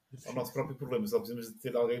resposta ao Sim, nosso sim. próprio problema, só precisamos de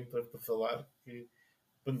ter alguém para falar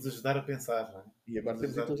para nos ajudar a pensar, não é? E Para agora nos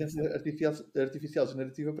temos ajudar a inteligência pensar. artificial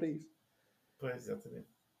generativa para isso. Pois, exatamente.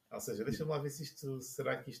 Ou seja, deixa-me lá ver se isto,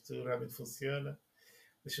 será que isto realmente funciona?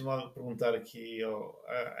 Deixa-me lá perguntar aqui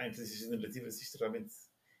à inteligência generativa se isto realmente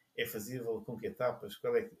é fazível, com que etapas,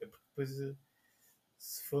 qual é que. Porque depois,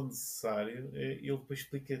 se for necessário, ele depois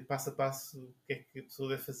explica passo a passo o que é que a pessoa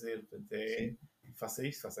deve fazer. Portanto, Sim, faça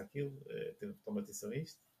isto, faça aquilo, toma atenção a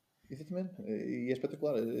isto. exatamente. E é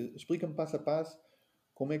espetacular. Explica-me passo a passo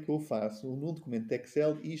como é que eu faço num documento de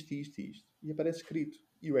Excel isto, isto e isto. E aparece escrito.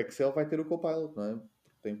 E o Excel vai ter o Copilot, não é?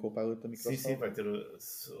 Porque tem o Copilot da Sim, sim, Microsoft. vai ter,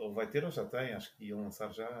 ou vai ter ou já tem, acho que iam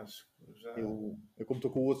lançar já, acho que já. Eu como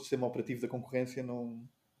estou com o outro sistema operativo da concorrência, não.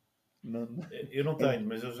 Eu não tenho,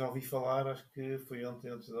 mas eu já ouvi falar, acho que foi ontem,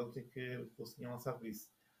 antes de ontem, que eles tinham lançado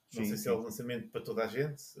isso. Não sei Sim, se é o sim. lançamento para toda a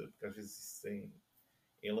gente, porque às vezes isso tem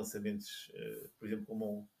em lançamentos, por exemplo,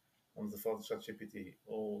 como vamos a falar do ChatGPT,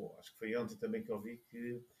 ou acho que foi ontem também que eu vi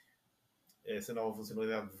que essa nova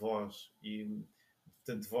funcionalidade de voz e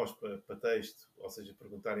tanto de voz para texto, ou seja,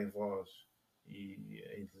 perguntar em voz e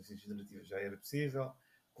a inteligência generativa já era possível,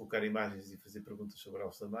 colocar imagens e fazer perguntas sobre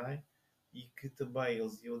elas também, e que também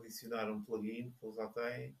eles iam adicionar um plugin que eles já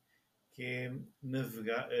têm, que é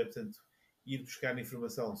navegar, portanto, ir buscar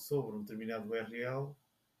informação sobre um determinado URL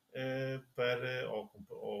para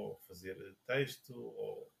ou fazer texto,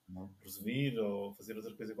 ou Não. resumir, ou fazer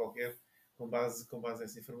outra coisa qualquer com base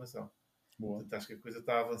nessa informação. Boa. Portanto, acho que a coisa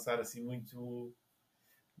está a avançar assim muito,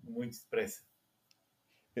 muito depressa.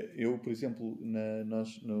 Eu, por exemplo,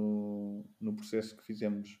 nós no processo que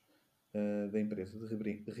fizemos da empresa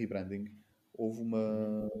de rebranding, houve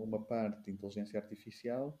Uhum. uma parte de inteligência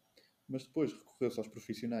artificial, mas depois recorreu-se aos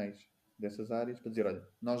profissionais dessas áreas para dizer, olha,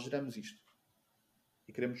 nós geramos isto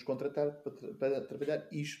e queremos contratar para trabalhar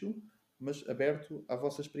isto, mas aberto à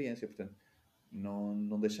vossa experiência. Portanto,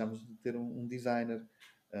 não deixámos de ter um designer,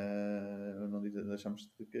 não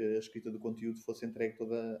deixámos de que a escrita do conteúdo fosse entregue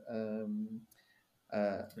toda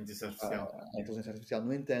Inteligência à, artificial. à inteligência artificial.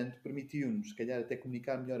 No entanto, permitiu-nos, se calhar, até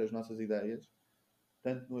comunicar melhor as nossas ideias,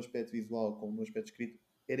 tanto no aspecto visual como no aspecto escrito.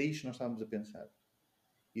 Era isto que nós estávamos a pensar.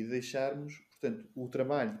 E deixarmos, portanto, o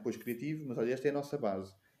trabalho depois criativo, mas olha, esta é a nossa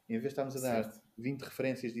base. Em vez de estarmos a dar Certo. 20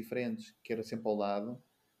 referências diferentes, que era sempre ao lado,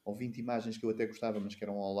 ou 20 imagens que eu até gostava, mas que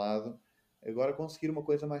eram ao lado, agora conseguir uma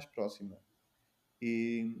coisa mais próxima.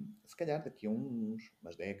 E se calhar daqui a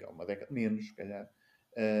uma década menos, se calhar,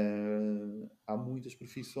 há muitas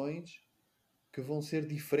profissões que vão ser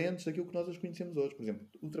diferentes daquilo que nós as conhecemos hoje. Por exemplo,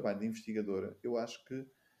 o trabalho de investigadora, eu acho que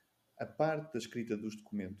a parte da escrita dos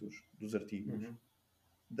documentos, dos artigos,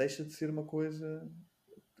 deixa de ser uma coisa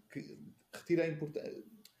que retira a importância.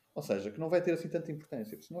 Ou seja, que não vai ter assim tanta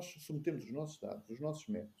importância. Se nós submetemos os nossos dados, os nossos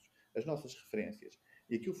métodos, as nossas referências,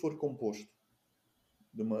 e aquilo for composto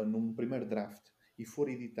num primeiro draft e for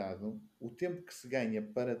editado, o tempo que se ganha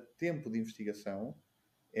para tempo de investigação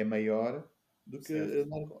é maior do que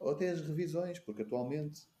até as revisões, porque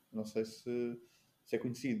atualmente, não sei se é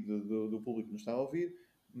conhecido do público que nos está a ouvir,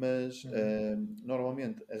 mas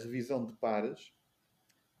normalmente a revisão de pares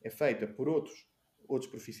é feita por outros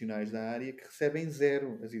profissionais da área que recebem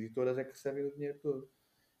zero. As editoras é que recebem o dinheiro todo.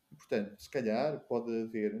 E, portanto, se calhar pode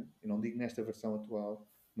haver, eu não digo nesta versão atual,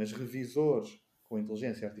 mas revisores com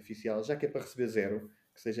inteligência artificial, já que é para receber zero,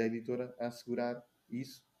 que seja a editora a assegurar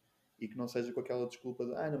isso e que não seja com aquela desculpa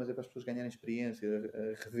de não, mas é para as pessoas ganharem experiência,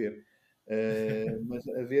 a rever. Mas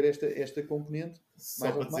haver esta componente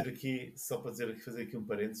mais automática. Só para dizer aqui, fazer aqui um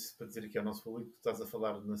parênteses, para dizer aqui ao nosso público, tu estás a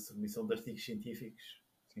falar na submissão de artigos científicos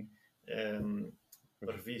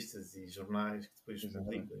para revistas e jornais que depois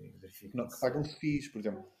publicam e verificam. Que pagam-se FIIs, por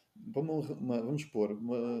exemplo. Vamos supor,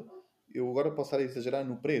 eu agora posso estar a exagerar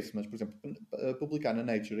no preço, mas, por exemplo, publicar na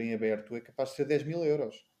Nature em aberto é capaz de ser 10 mil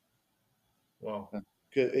euros. Uau!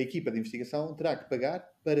 Que a equipa de investigação terá que pagar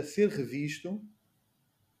para ser revisto,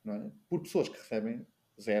 não é? Por pessoas que recebem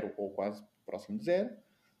zero ou quase próximo de zero,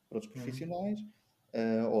 para outros profissionais,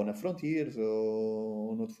 ou na Frontiers,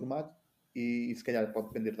 ou noutro formato, e se calhar pode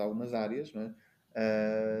depender de algumas áreas, não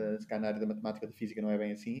é? Se calhar na área da matemática, da física não é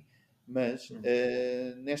bem assim, mas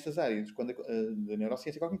nestas áreas de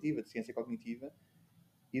neurociência cognitiva, de ciência cognitiva,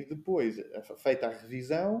 e depois, feita a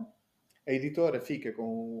revisão, a editora fica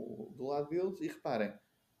do lado deles e reparem,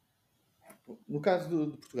 no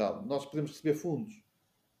caso de Portugal, nós podemos receber fundos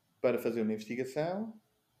para fazer uma investigação,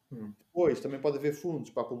 depois também pode haver fundos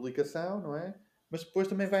para a publicação, não é? Mas depois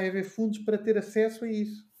também vai haver fundos para ter acesso a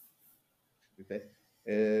isso.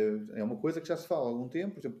 É uma coisa que já se fala há algum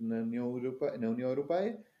tempo, por exemplo, na União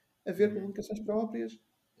Europeia, haver publicações próprias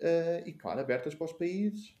e, claro, abertas para os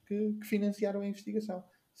países que financiaram a investigação.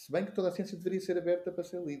 Se bem que toda a ciência deveria ser aberta para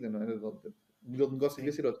ser lida, não é? O modelo de negócio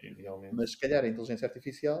devia ser outro. Idealmente. Mas, se calhar, a inteligência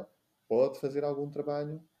artificial pode fazer algum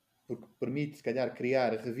trabalho, porque permite, se calhar,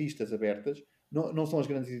 criar revistas abertas. Não são as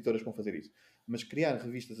grandes editoras que vão fazer isso, mas criar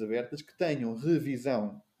revistas abertas que tenham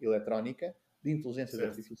revisão eletrónica de inteligências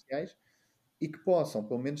artificiais e que possam,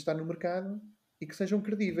 pelo menos, estar no mercado e que sejam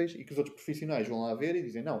credíveis e que os outros profissionais vão lá ver e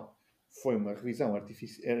dizem, não, foi uma revisão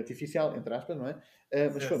artificial, entre aspas, não é?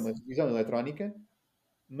 Mas foi uma revisão eletrónica,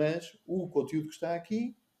 mas o conteúdo que está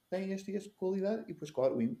aqui tem este de qualidade e, depois,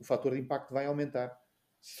 claro, o fator de impacto vai aumentar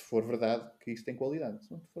se for verdade que isso tem qualidade.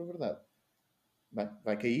 Se não for verdade,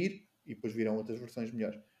 vai cair e depois virão outras versões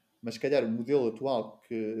melhores. Mas, se calhar, o modelo atual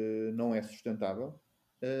que não é sustentável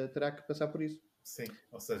terá que passar por isso. Sim,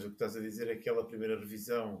 ou seja, o que estás a dizer é que aquela primeira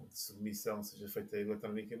revisão de submissão seja feita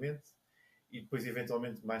eletronicamente e depois,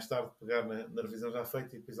 eventualmente, mais tarde, pegar na revisão já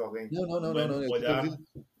feita e depois alguém olhar...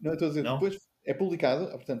 Não, estou a dizer, depois é publicado,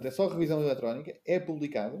 portanto, é só revisão eletrónica, é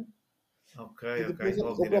publicado e depois é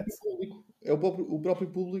o próprio público. É o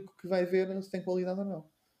próprio público que vai ver se tem qualidade ou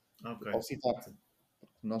não. Ao citar.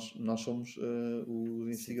 Nós somos os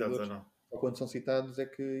investigadores. Só quando são citados é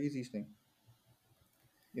que existem.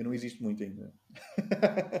 Eu não existo muito ainda.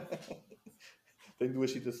 Tenho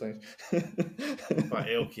 2 citações.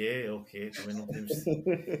 É o que é. Também não podemos...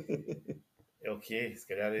 É o que é. Se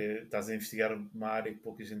calhar estás a investigar uma área que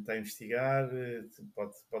pouca gente está a investigar.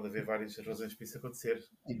 Pode haver várias razões para isso acontecer.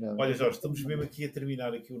 Olha, Jorge, estamos mesmo aqui a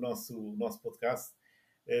terminar aqui o nosso podcast.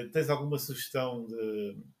 Tens alguma sugestão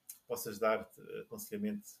que possas dar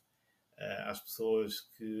aconselhamento às pessoas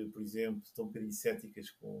que, por exemplo, estão um bocadinho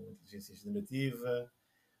céticas com inteligência generativa,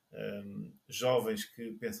 jovens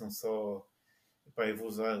que pensam só eu vou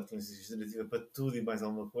usar a inteligência generativa para tudo e mais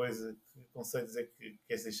alguma coisa? Que conselhos é que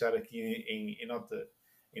queres deixar aqui em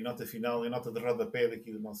nota final, em nota de rodapé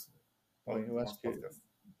daqui do nosso podcast? Eu acho que podcast?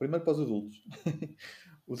 Primeiro para os adultos.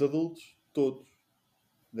 Os adultos, todos,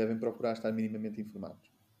 devem procurar estar minimamente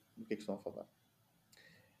informados do que é que estão a falar.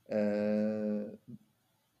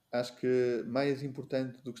 Acho que mais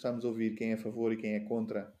importante do que estarmos a ouvir quem é a favor e quem é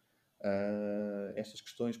contra estas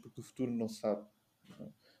questões, porque do futuro não se sabe.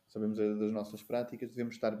 Sabemos das nossas práticas,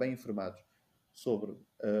 devemos estar bem informados sobre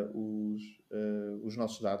os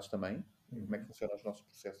nossos dados também, como é que funcionam os nossos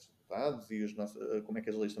processos de dados e como é que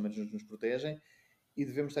as leis também nos protegem, e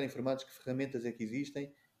devemos estar informados que ferramentas é que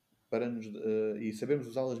existem e sabermos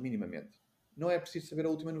usá-las minimamente. Não é preciso saber a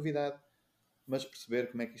última novidade, mas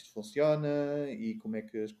perceber como é que isto funciona e como é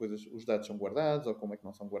que os dados são guardados ou como é que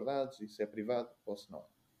não são guardados, e se é privado ou se não é.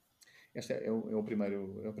 Este é o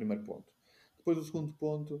primeiro ponto. Depois, o segundo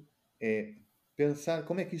ponto é pensar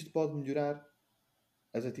como é que isto pode melhorar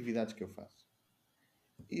as atividades que eu faço.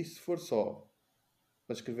 E se for só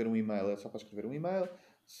para escrever um e-mail, é só para escrever um e-mail.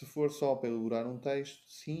 Se for só para elaborar um texto,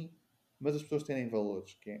 sim, mas as pessoas têm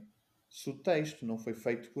valores, que é, se o texto não foi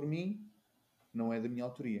feito por mim, não é da minha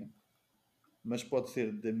autoria. Mas pode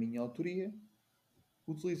ser da minha autoria,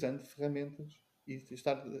 utilizando ferramentas e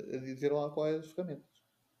estar a dizer lá quais as ferramentas.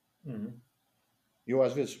 Uhum. Eu,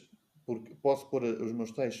 às vezes, posso pôr os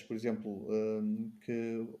meus textos, por exemplo,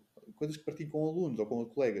 coisas que partilho com alunos ou com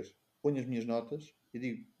colegas, ponho as minhas notas e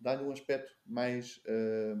digo, dá-lhe um aspecto mais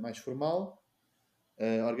formal,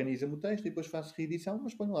 organiza-me o texto e depois faço reedição,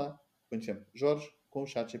 mas ponho lá. Ponho sempre Jorge com o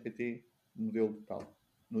chat GPT modelo tal,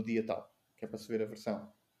 no dia tal, que é para se ver a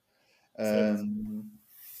versão. Certo.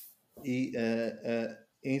 E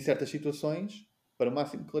em certas situações, para o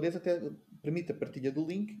máximo de clareza, até permite a partilha do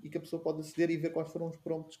link e que a pessoa pode aceder e ver quais foram os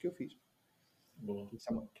prompts que eu fiz. Boa.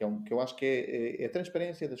 Que eu acho que é a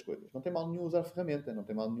transparência das coisas. Não tem mal nenhum usar ferramenta, não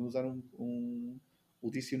tem mal nenhum usar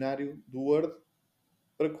o dicionário do Word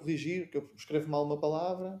para corrigir, que eu escrevo mal uma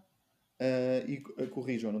palavra e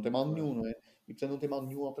corrijam. Não tem mal nenhum, não é? E portanto não tem mal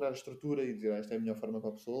nenhum alterar a estrutura e dizer esta é a melhor forma para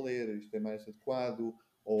a pessoa ler, isto é mais adequado,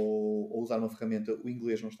 ou usar uma ferramenta, o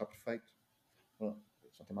inglês não está perfeito.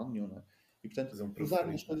 Isso não tem mal nenhum, não é? E portanto, Fazer um usar as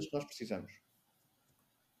proofread. coisas que nós precisamos. E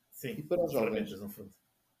Sim, para os jovens, ferramentas no fundo.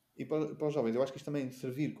 eu acho que isto também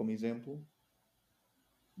servir como exemplo,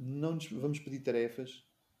 não nos vamos pedir tarefas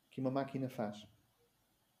que uma máquina faz.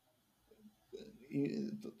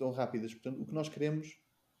 Tão rápidas. Portanto, o que nós queremos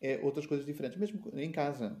é outras coisas diferentes. Mesmo em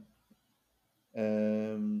casa.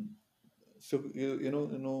 Eu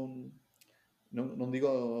não digo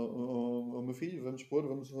ao meu filho, vamos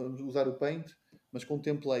usar o Paint, mas com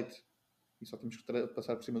template. E só temos que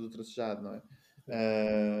passar por cima do tracejado, não é?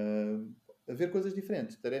 A ver coisas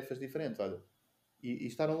diferentes, tarefas diferentes, olha. E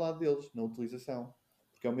estar ao lado deles, na utilização.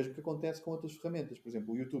 Porque é o mesmo que acontece com outras ferramentas. Por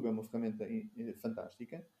exemplo, o YouTube é uma ferramenta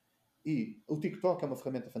fantástica e o TikTok é uma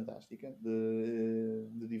ferramenta fantástica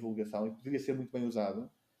de divulgação e poderia ser muito bem usado.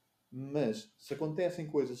 Mas se acontecem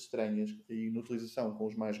coisas estranhas e na utilização com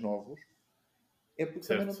os mais novos, é porque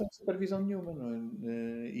também não tem supervisão nenhuma, não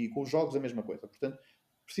é? E com os jogos a mesma coisa. Portanto,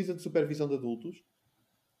 precisa de supervisão de adultos.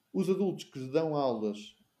 Os adultos que dão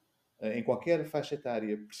aulas em qualquer faixa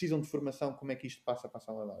etária precisam de formação como é que isto passa para a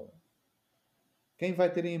sala de aula. Quem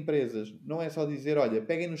vai ter em empresas não é só dizer, olha,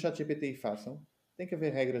 peguem no chat GPT e façam. Tem que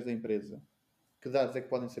haver regras da empresa. Que dados é que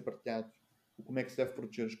podem ser partilhados? Como é que se deve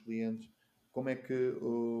proteger os clientes? Como é que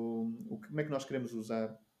nós queremos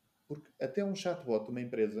usar? Porque até um chatbot de uma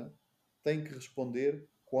empresa tem que responder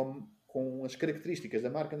com as características da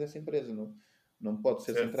marca dessa empresa. Não pode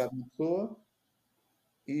ser centrado na pessoa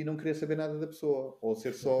e não querer saber nada da pessoa. Ou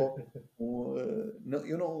ser só...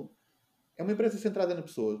 É uma empresa centrada na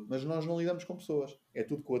pessoa, mas nós não lidamos com pessoas. É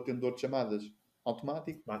tudo com o atendedor de chamadas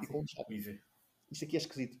automático e com o chat. Isto aqui é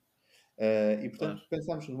esquisito. E, portanto,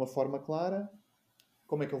 pensamos de uma forma clara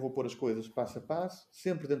como é que eu vou pôr as coisas passo a passo,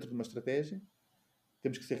 sempre dentro de uma estratégia.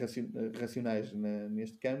 Temos que ser racionais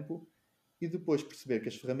neste campo e depois perceber que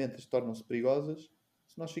as ferramentas tornam-se perigosas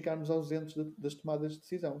se nós ficarmos ausentes das tomadas de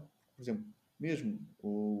decisão. Por exemplo, mesmo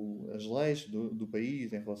as leis do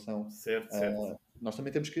país em relação Certo. nós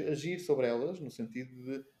também temos que agir sobre elas no sentido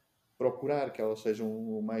de procurar que elas sejam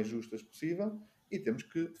o mais justas possível e temos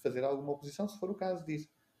que fazer alguma oposição se for o caso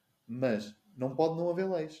disso. Mas não pode não haver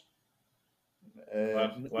leis.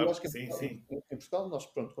 Eu acho que sim. em Portugal, nós,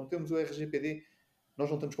 quando temos o RGPD, nós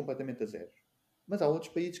não estamos completamente a zero. Mas há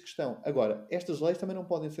outros países que estão. Agora, estas leis também não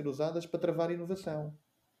podem ser usadas para travar a inovação.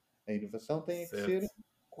 A inovação tem que ser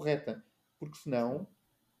correta. Porque senão,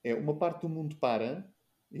 uma parte do mundo para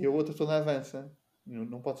e a outra toda avança.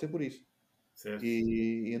 Não pode ser por isso. Certo.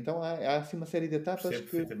 E então há assim uma série de etapas que as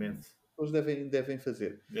pessoas devem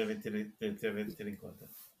fazer. Devem ter em conta.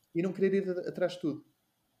 E não querer ir atrás de tudo.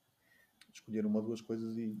 Escolher uma ou duas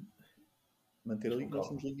coisas e manter ali que nós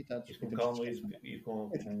somos limitados. Ir com calma e ir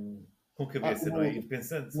com cabeça, não é? Ir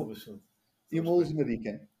pensando sobre o assunto. E uma última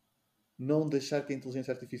dica. Não deixar que a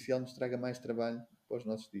inteligência artificial nos traga mais trabalho para os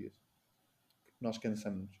nossos dias. Porque nós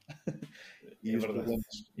cansamos-nos. E os problemas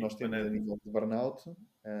que nós temos a nível de burnout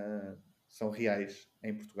são reais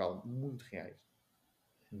em Portugal. Muito reais.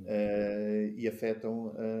 E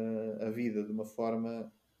afetam a vida de uma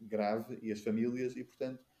forma grave e as famílias. E,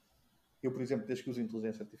 portanto, eu, por exemplo, desde que uso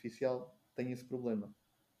inteligência artificial, tenho esse problema.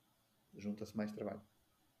 Junta-se mais trabalho.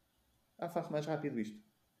 faço mais rápido isto.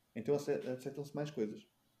 Então aceitam-se mais coisas.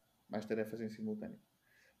 Mais tarefas em simultâneo.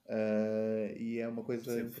 E é uma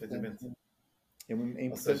coisa importante. É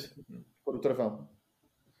importante pôr o travão.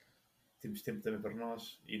 Temos tempo também para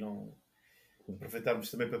nós e não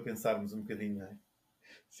aproveitarmos também para pensarmos um bocadinho, não é?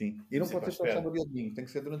 Sim. E não pode ser só sábado e domingo. Tem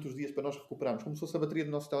que ser durante os dias para nós recuperarmos. Como se fosse a bateria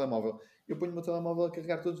do nosso telemóvel. Eu ponho o meu telemóvel a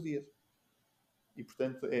carregar todos os dias. E,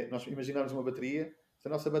 portanto, nós imaginarmos uma bateria. Se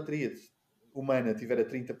a nossa bateria humana tiver a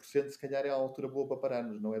 30%, se calhar é a altura boa para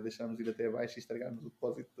pararmos. Não é deixarmos ir até abaixo e estragarmos o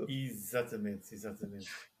depósito todo. Exatamente.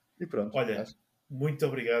 E pronto. Olha, muito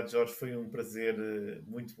obrigado, Jorge. Foi um prazer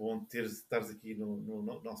muito bom estares aqui no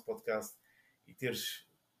nosso podcast e teres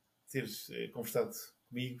conversado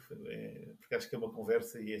comigo, porque acho que é uma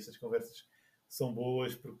conversa e estas conversas são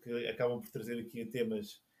boas porque acabam por trazer aqui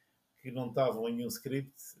temas que não estavam em nenhum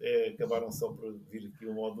script, acabaram só por vir aqui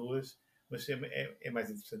uma ou duas, mas é mais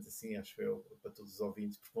interessante assim, acho eu, para todos os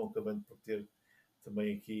ouvintes, porque vão acabando por ter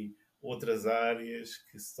também aqui outras áreas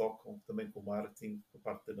que se tocam também com o marketing, com a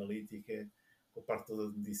parte da analítica, com a parte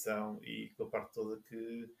toda de medição e com a parte toda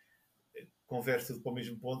que conversa para o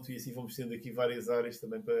mesmo ponto, e assim vamos tendo aqui várias áreas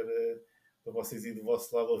também para vocês e do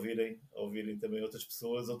vosso lado ouvirem também outras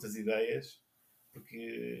pessoas, outras ideias,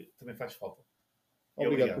 porque também faz falta.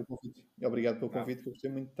 Obrigado pelo convite. Obrigado pelo convite, que eu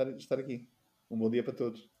gostei muito de estar aqui. Um bom dia para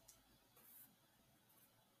todos.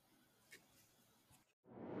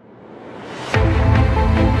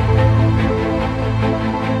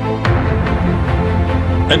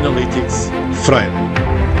 Analytics Friday,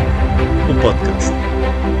 um podcast.